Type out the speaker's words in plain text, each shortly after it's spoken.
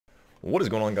What is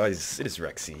going on, guys? It is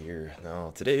Rexsi here.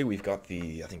 Now, today we've got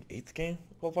the, I think, 8th game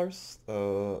of qualifiers.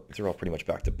 They're all pretty much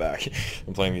back to back.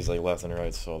 I'm playing these like left and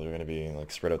right, so they're gonna be like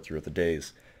spread out throughout the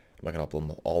days. I'm not gonna upload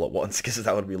them all at once because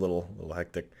that would be a little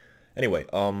hectic. Anyway,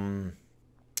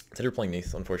 today we're playing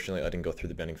Neith. Unfortunately, I didn't go through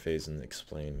the bending phase and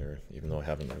explain, or even though I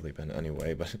haven't really been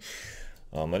anyway, but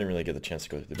I didn't really get the chance to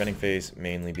go through the bending phase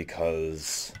mainly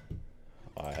because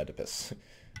I had to piss.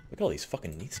 Look at all these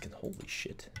fucking Neith skins. Holy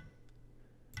shit.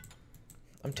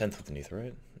 I'm 10th with the Neith,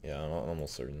 right? Yeah, I'm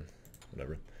almost certain.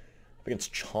 Whatever. Up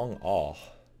against Chong-Ah.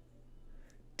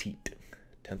 Teat.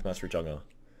 10th Master Chong-Ah.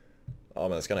 Oh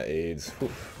man, that's kind of AIDS.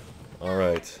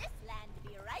 Alright.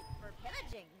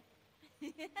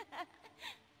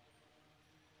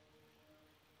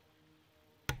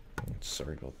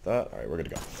 Sorry about that. Alright, we're gonna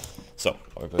go. So,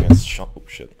 up against Chong... Oh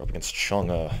shit. We're up against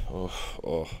Chong-Ah.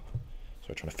 Oh. So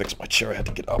I'm trying to fix my chair. I had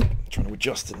to get up. I'm trying to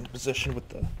adjust it in position with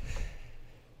the...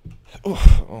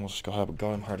 Oh, almost got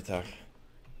him heart attack.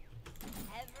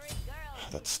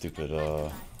 That's stupid.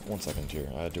 1 second here.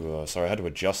 I had to sorry, I had to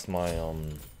adjust my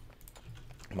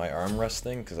my arm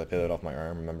resting because I pivoted off my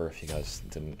arm. Remember, if you guys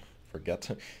didn't forget.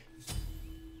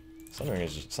 Sunder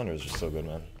is just so good,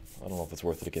 man. I don't know if it's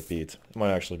worth it to get beat. It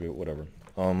might actually be, whatever.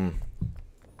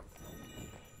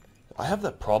 I have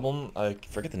that problem, I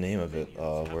forget the name of it,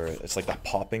 where it's like that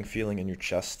popping feeling in your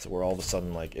chest, where all of a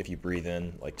sudden, like, if you breathe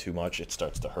in, like, too much, it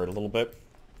starts to hurt a little bit.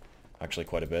 Actually,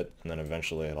 quite a bit. And then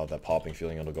eventually, I'll have that popping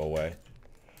feeling, it'll go away.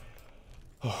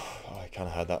 I kind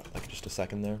of had that, like, just a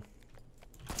second there.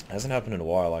 It hasn't happened in a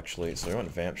while, actually, so we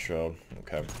went Vamp Show.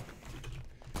 Okay.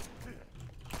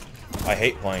 I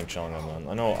hate playing Chong-Ah, man.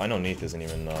 I know Neith isn't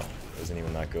even that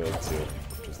good, too,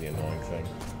 which is the annoying thing.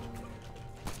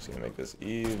 It's gonna make this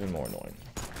even more annoying.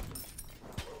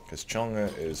 Because Chong-Ah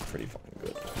is pretty fucking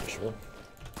good, for sure.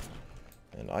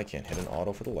 And I can't hit an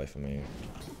auto for the life of me.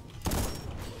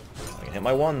 I can hit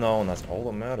my 1 though, and that's all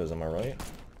that matters, am I right?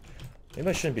 Maybe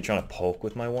I shouldn't be trying to poke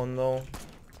with my 1 though.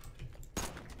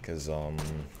 Because, you know,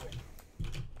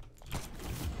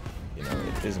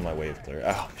 it is my wave clear.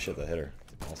 Ow, shit, that hit her.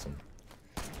 Awesome.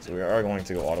 So we are going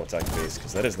to go auto attack base,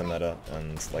 because that is the meta,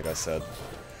 and like I said,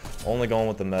 only going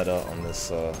with the meta on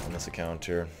this account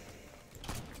here.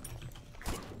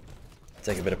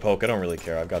 Take a bit of poke. I don't really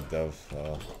care. I've got Dev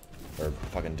or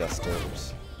fucking Death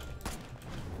Storms.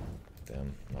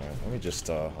 Damn. All right. Let me just.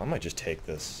 I might just take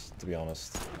this. To be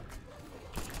honest.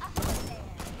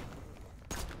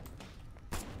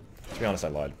 To be honest, I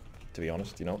lied. To be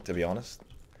honest, you know. To be honest.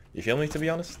 You feel me? To be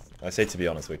honest. I say to be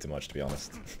honest way too much. To be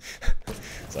honest.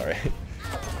 Sorry.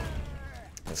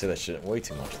 I say that shit way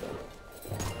too much though.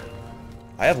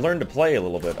 I have learned to play a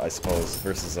little bit, I suppose,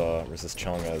 versus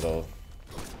Chong-Ah though,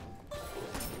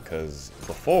 because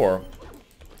before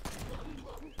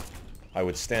I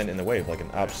would stand in the wave like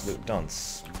an absolute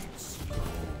dunce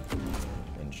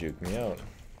and juke me out.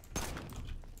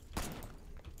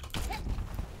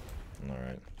 All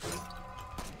right.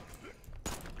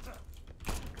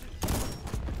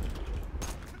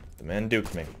 The man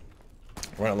duked me.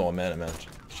 We're not low on mana, man.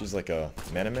 She's like a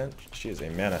mana man. She is a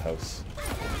mana house.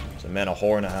 It's a mana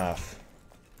whore and a half.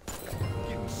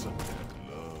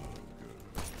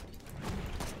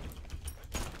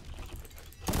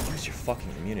 Use your fucking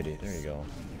immunity. There you go.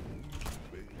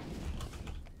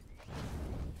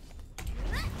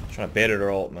 Trying to bait at her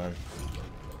ult, man.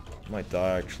 Might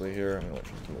die actually here. I'm gonna wait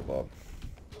for him to move up.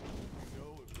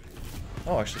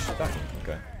 Oh, actually, she's backing.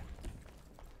 Okay.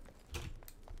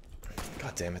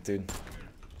 God damn it, dude.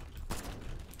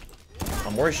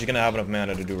 I'm worried she's gonna have enough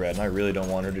mana to do red, and I really don't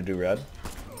want her to do red.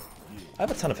 I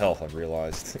have a ton of health, I've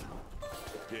realized.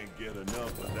 I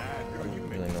don't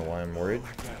really know why I'm worried.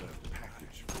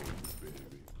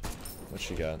 What's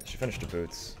she got? She finished her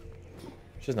boots.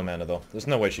 She has no mana though. There's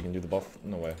no way she can do the buff.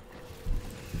 No way.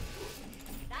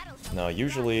 Now,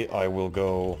 usually I will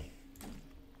go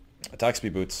attack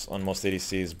speed boots on most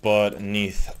ADCs, but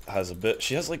Neith has a bit.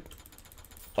 She has like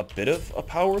a bit of a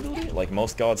power ability. Like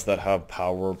most gods that have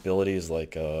power abilities,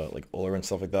 like Uller and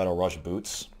stuff like that, or rush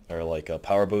boots, or like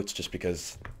power boots, just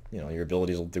because you know your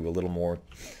abilities will do a little more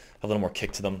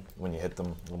kick to them when you hit them,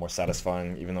 a little more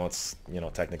satisfying. Even though it's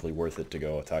technically worth it to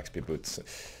go attack speed boots.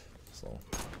 So,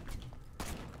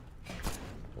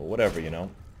 well, whatever,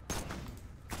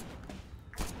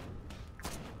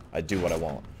 I do what I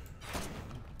want.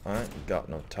 I ain't got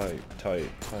no type.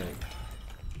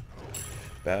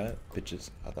 Bad bitches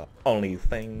are the only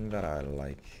thing that I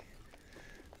like.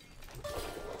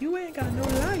 You ain't got no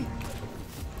life.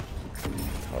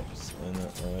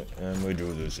 Alright, and we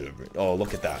do this every. Oh,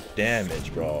 look at that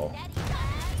damage, bro.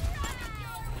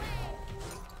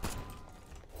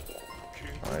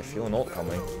 I feel an ult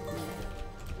coming.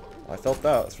 I felt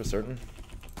that, that's for certain.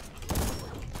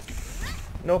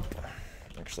 Nope.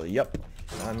 Actually, yep.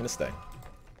 I'm gonna stay.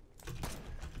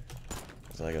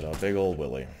 Because I got a big old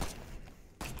willy.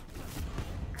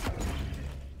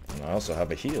 And I also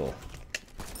have a heal.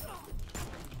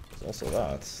 There's also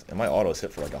that. And my autos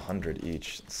hit for like 100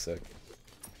 each. It's sick.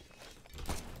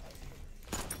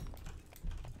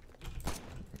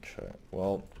 Okay,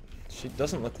 well, she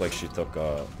doesn't look like she took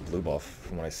blue buff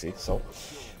from what I see, so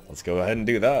let's go ahead and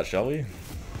do that, shall we?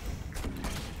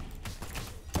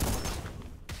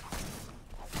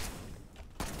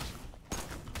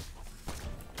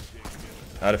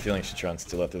 I had a feeling she tried to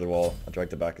steal that through the wall. I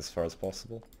dragged it back as far as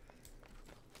possible.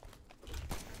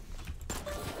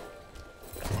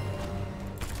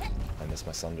 I missed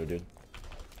my sunder, dude.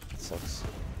 It sucks.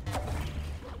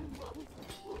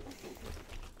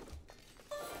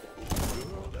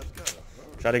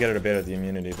 Tried to get her to beta the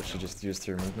immunity, but she just used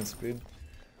her movement speed.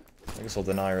 I guess I'll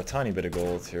deny her a tiny bit of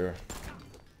gold here.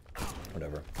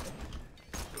 Whatever.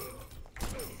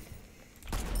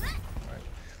 Alright.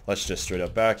 Let's just straight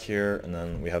up back here, and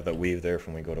then we have that weave there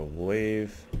from when we go to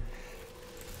wave.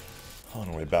 On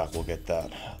the way back, we'll get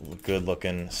that good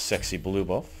looking, sexy blue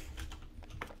buff.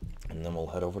 And then we'll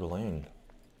head over to lane.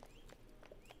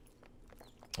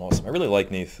 Awesome. I really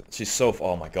like Neith. She's so...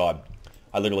 oh my god.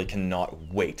 I literally cannot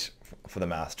wait for the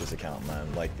Masters account,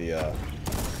 man. Like the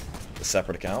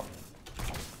separate account.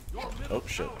 Oh,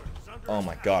 shit. Oh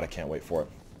my god, I can't wait for it.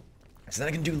 So then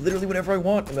I can do literally whatever I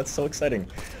want, and that's so exciting.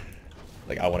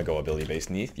 Like, I want to go ability-based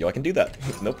Neith. Yo, I can do that.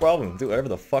 No problem. Do whatever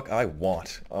the fuck I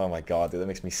want. Oh my god, dude, that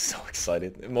makes me so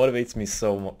excited. It motivates me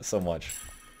so much.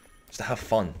 Just to have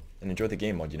fun and enjoy the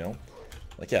game mode, you know?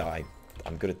 Like, yeah,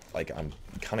 I'm good at, like, I'm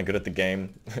kind of good at the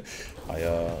game.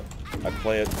 I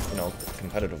play it, you know,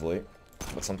 competitively.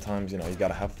 But sometimes, you know, you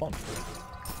gotta have fun.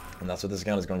 And that's what this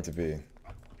account is going to be.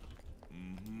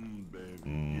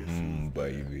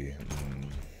 Baby.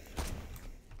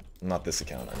 Not this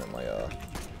account, I meant my,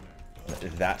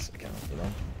 that account, you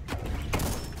know?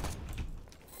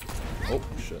 Oh,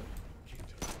 shit.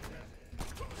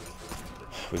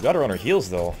 We've got her on her heels,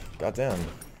 though. Goddamn.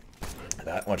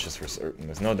 That much is for certain.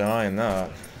 There's no denying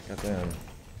that. Goddamn.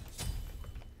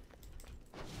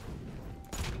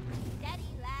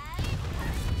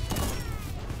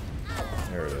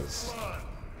 There it is.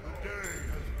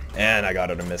 And I got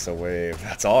her to miss a wave.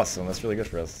 That's awesome. That's really good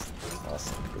for us.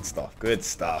 Awesome. Good stuff. Good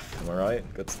stuff. Am I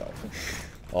right? Good stuff.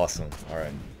 Awesome.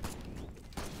 Alright.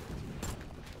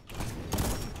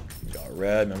 Got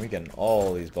red. Man, we're getting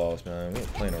all these balls, man. We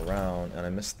ain't playing around. And I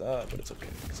missed that, but it's okay.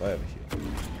 Because I have a heal.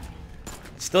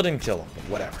 Still didn't kill him, but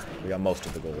whatever. We got most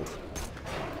of the gold.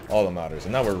 All that matters.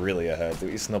 And now we're really ahead.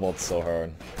 Dude, we snowballed so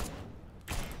hard.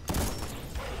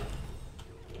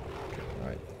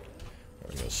 Alright. There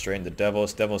we go. Straight into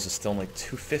Devos. Devos is still in like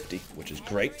 250, which is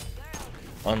great.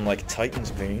 Unlike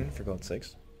Titan's Bane, for God's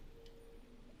sakes.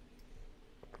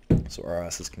 So our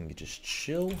asses can just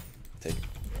chill. Take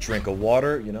a drink of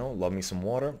water, you know. Love me some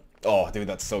water. Oh, dude,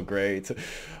 that's so great.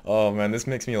 Oh, man, this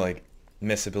makes me, like,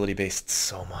 miss ability based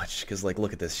so much. Because, like,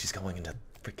 look at this. She's going into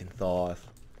freaking Thoth.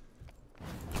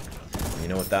 And you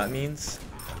know what that means?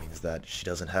 That means that she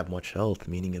doesn't have much health,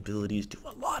 meaning abilities do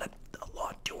a lot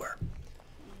to her.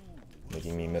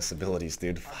 Making me miss abilities,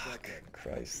 dude. Fuck.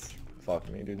 Christ. Fuck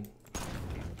me, dude.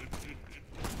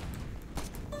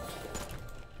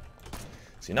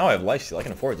 See, now I have lifesteal. I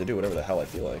can afford to do whatever the hell I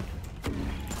feel like.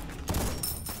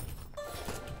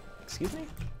 Excuse me?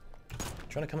 I'm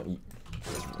trying to come at...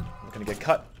 I'm gonna get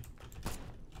cut.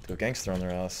 Go gangster on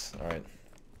their ass. Alright.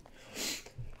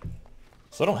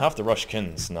 So I don't have to rush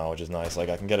Kins now, which is nice. Like,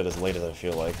 I can get it as late as I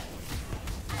feel like.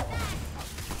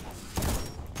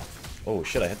 Oh,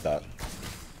 shit, I hit that.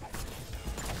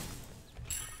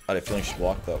 I had a feeling she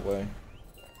blocked that way.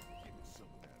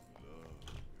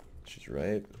 She's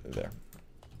right there.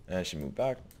 And she moved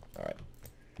back. Alright.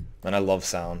 Man, I love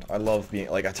sound. I love being...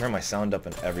 like, I turn my sound up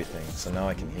and everything, so now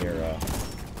I can hear,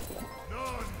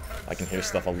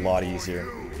 stuff a lot easier.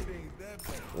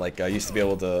 Like, I used to be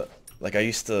able to... like,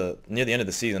 near the end of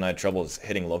the season, I had trouble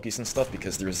hitting Lokis and stuff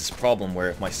because there was this problem where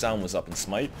if my sound was up in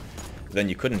Smite, then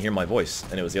you couldn't hear my voice,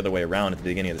 and it was the other way around at the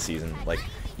beginning of the season. Like,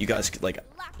 you guys, like,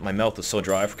 my mouth was so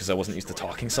dry because I wasn't used to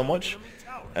talking so much,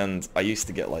 and I used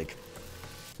to get, like...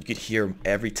 you could hear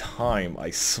every time I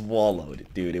swallowed.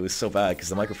 Dude, it was so bad because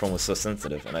the microphone was so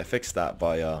sensitive, and I fixed that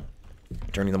by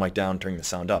turning the mic down, turning the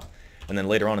sound up. And then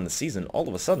later on in the season, all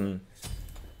of a sudden,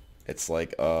 it's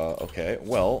like, okay,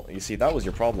 well, you see, that was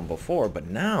your problem before, but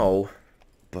now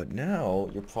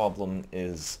your problem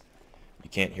is you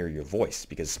can't hear your voice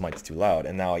because Smite's too loud.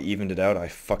 And now I evened it out. I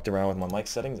fucked around with my mic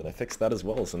settings and I fixed that as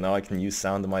well. So now I can use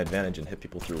sound to my advantage and hit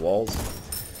people through walls.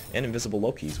 And invisible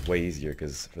Lokis way easier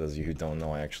because for those of you who don't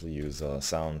know, I actually use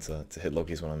sound to hit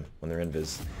Lokis when they're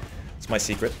invis. It's my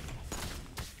secret.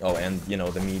 Oh, and you know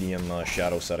the medium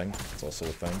shadow setting. It's also a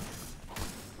thing.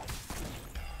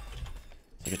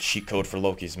 Like a cheat code for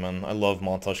Lokis, man. I love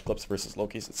montage clips versus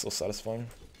Lokis. It's so satisfying.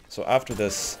 So after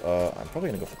this, I'm probably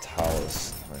gonna go for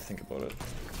Talos when I think about it.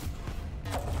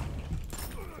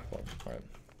 Alright.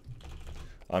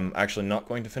 I'm actually not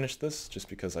going to finish this, just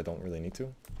because I don't really need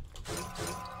to.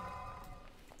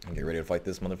 And get ready to fight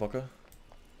this motherfucker.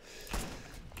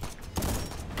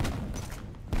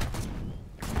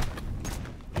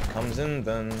 Comes in,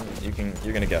 then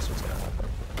you're gonna guess what's gonna happen.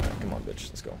 Alright, come on, bitch,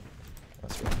 let's go.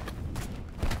 That's right.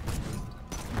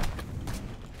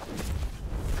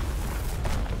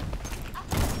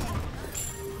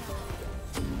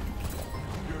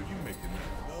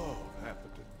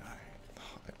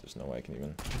 There's no way I can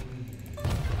even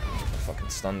fucking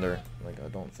stun her. Like, I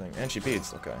don't think. And she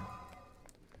beats, okay.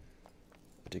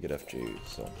 I did get FG,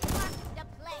 so.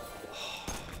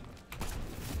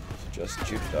 Just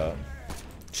juke that.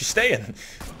 She's staying!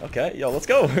 Okay, yo, let's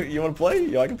go! You wanna play?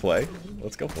 Yo, I can play.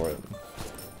 Let's go for it.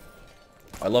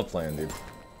 I love playing, dude.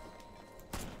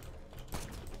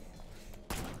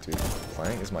 Dude,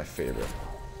 playing is my favorite.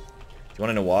 Do you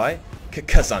wanna know why?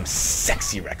 Cause I'm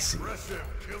sexy, Rexsi.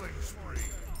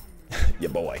 Ya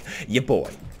boy,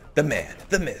 the man,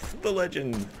 the myth, the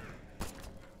legend,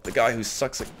 the guy who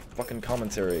sucks at fucking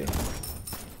commentary.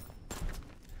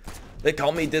 They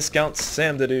call me Discount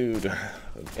Sam the dude,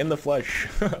 in the flesh.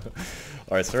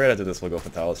 Alright, so right after this we'll go for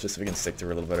Talos, just so we can stick to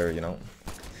her a little better, you know.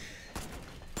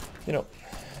 Alright,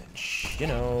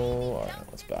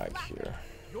 let's back here.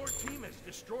 Your team has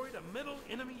destroyed a middle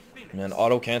enemy Phoenix. Man,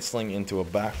 auto-canceling into a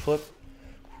backflip.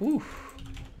 Whew.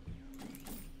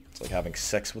 It's like having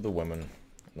sex with a woman.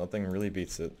 Nothing really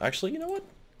beats it. Actually, you know what?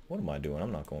 What am I doing?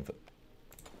 I'm not going for...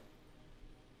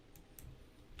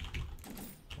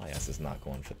 My ass is not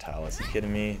going for Talos. You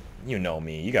kidding me? You know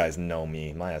me. You guys know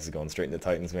me. My ass is going straight into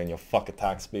Titans, man. You'll fuck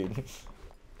attack speed.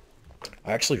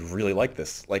 I actually really like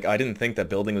this. Like, I didn't think that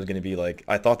building was going to be like...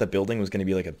 I thought that building was going to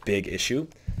be like a big issue.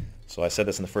 So I said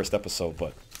this in the first episode,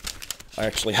 but... I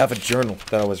actually have a journal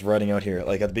that I was writing out here,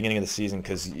 like at the beginning of the season,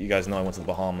 because you guys know I went to the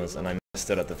Bahamas and I missed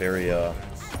it at the very,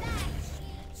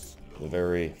 this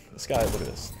guy, look at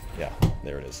this. Yeah,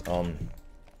 there it is.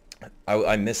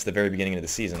 I missed the very beginning of the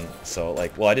season, so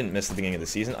like, well, I didn't miss the beginning of the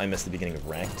season, I missed the beginning of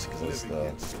ranked, because it was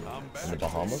in the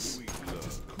Bahamas.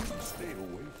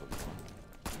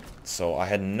 So I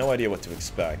had no idea what to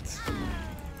expect.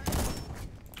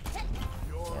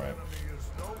 Alright.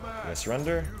 Gonna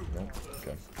surrender? No?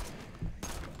 Okay.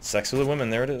 Sex with a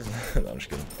woman, there it is. No, I'm just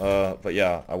kidding. But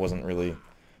yeah, I wasn't really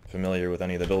familiar with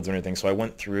any of the builds or anything, so I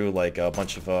went through like a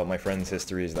bunch of my friends'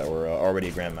 histories that were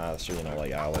already Grandmaster, you know,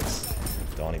 like Alex,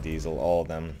 Donnie Diesel, all of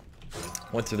them.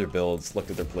 Went through their builds, looked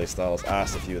at their playstyles,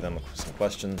 asked a few of them some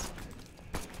questions.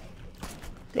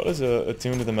 Got as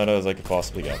attuned to the meta as I could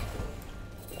possibly get.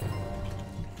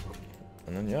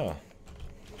 And then yeah,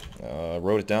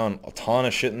 wrote it down, a ton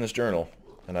of shit in this journal.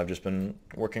 And I've just been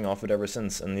working off it ever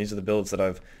since, and these are the builds that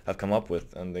I've come up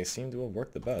with, and they seem to have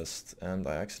worked the best, and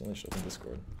I accidentally showed them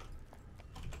Discord.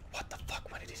 What the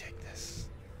fuck, why did he take this?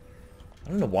 I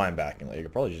don't know why I'm backing, like, I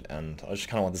could probably just end. I just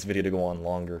kind of want this video to go on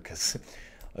longer, because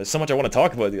there's so much I want to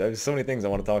talk about, there's so many things I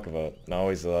want to talk about, and I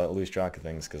always lose track of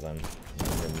things, because I'm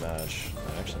in match.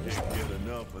 I actually missed that. Get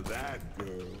enough of that,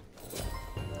 girl.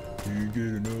 You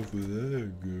get enough of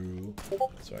that, girl.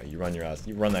 Sorry, you run your ass,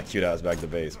 you run that cute ass back to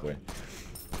base, boy.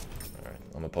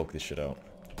 I'm gonna poke this shit out.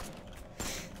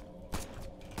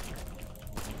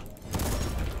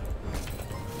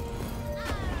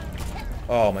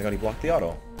 Oh my god, he blocked the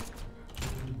auto.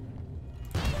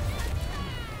 Oh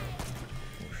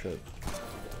shit.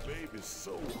 Baby's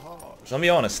so hard. So let me be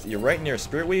honest, you're right near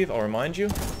Spirit Weave, I'll remind you.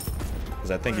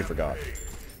 Because I think you forgot.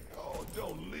 Oh,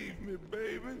 don't leave me,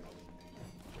 baby.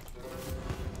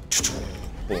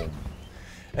 Boom.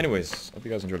 Anyways, hope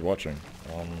you guys enjoyed watching.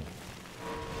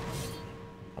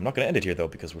 I'm not going to end it here, though,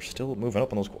 because we're still moving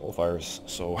up on those qualifiers,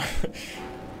 so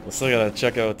we still got to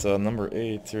check out number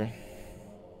 8 here.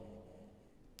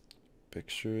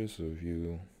 Pictures of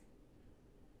you.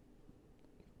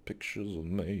 Pictures of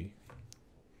me.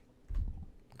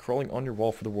 Crawling on your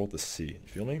wall for the world to see. You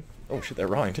feel me? Oh shit, that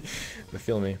rhymed. You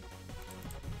feel me?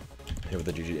 Here with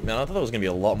the GG. Man, I thought that was going to be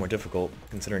a lot more difficult,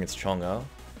 considering it's Chang'e.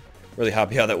 Really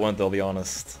happy how that went, though, I'll be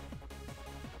honest.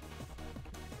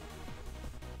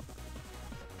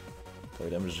 Play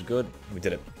damage is good. We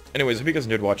did it. Anyways, hope you guys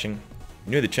enjoyed watching.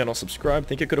 New to the channel, subscribe.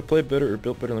 Think I could have played better or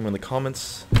built better? Let me know in the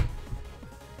comments.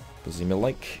 Please leave me a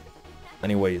like.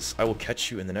 Anyways, I will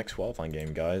catch you in the next qualifying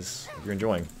game, guys. If you're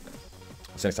enjoying. See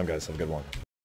you next time, guys. Have a good one.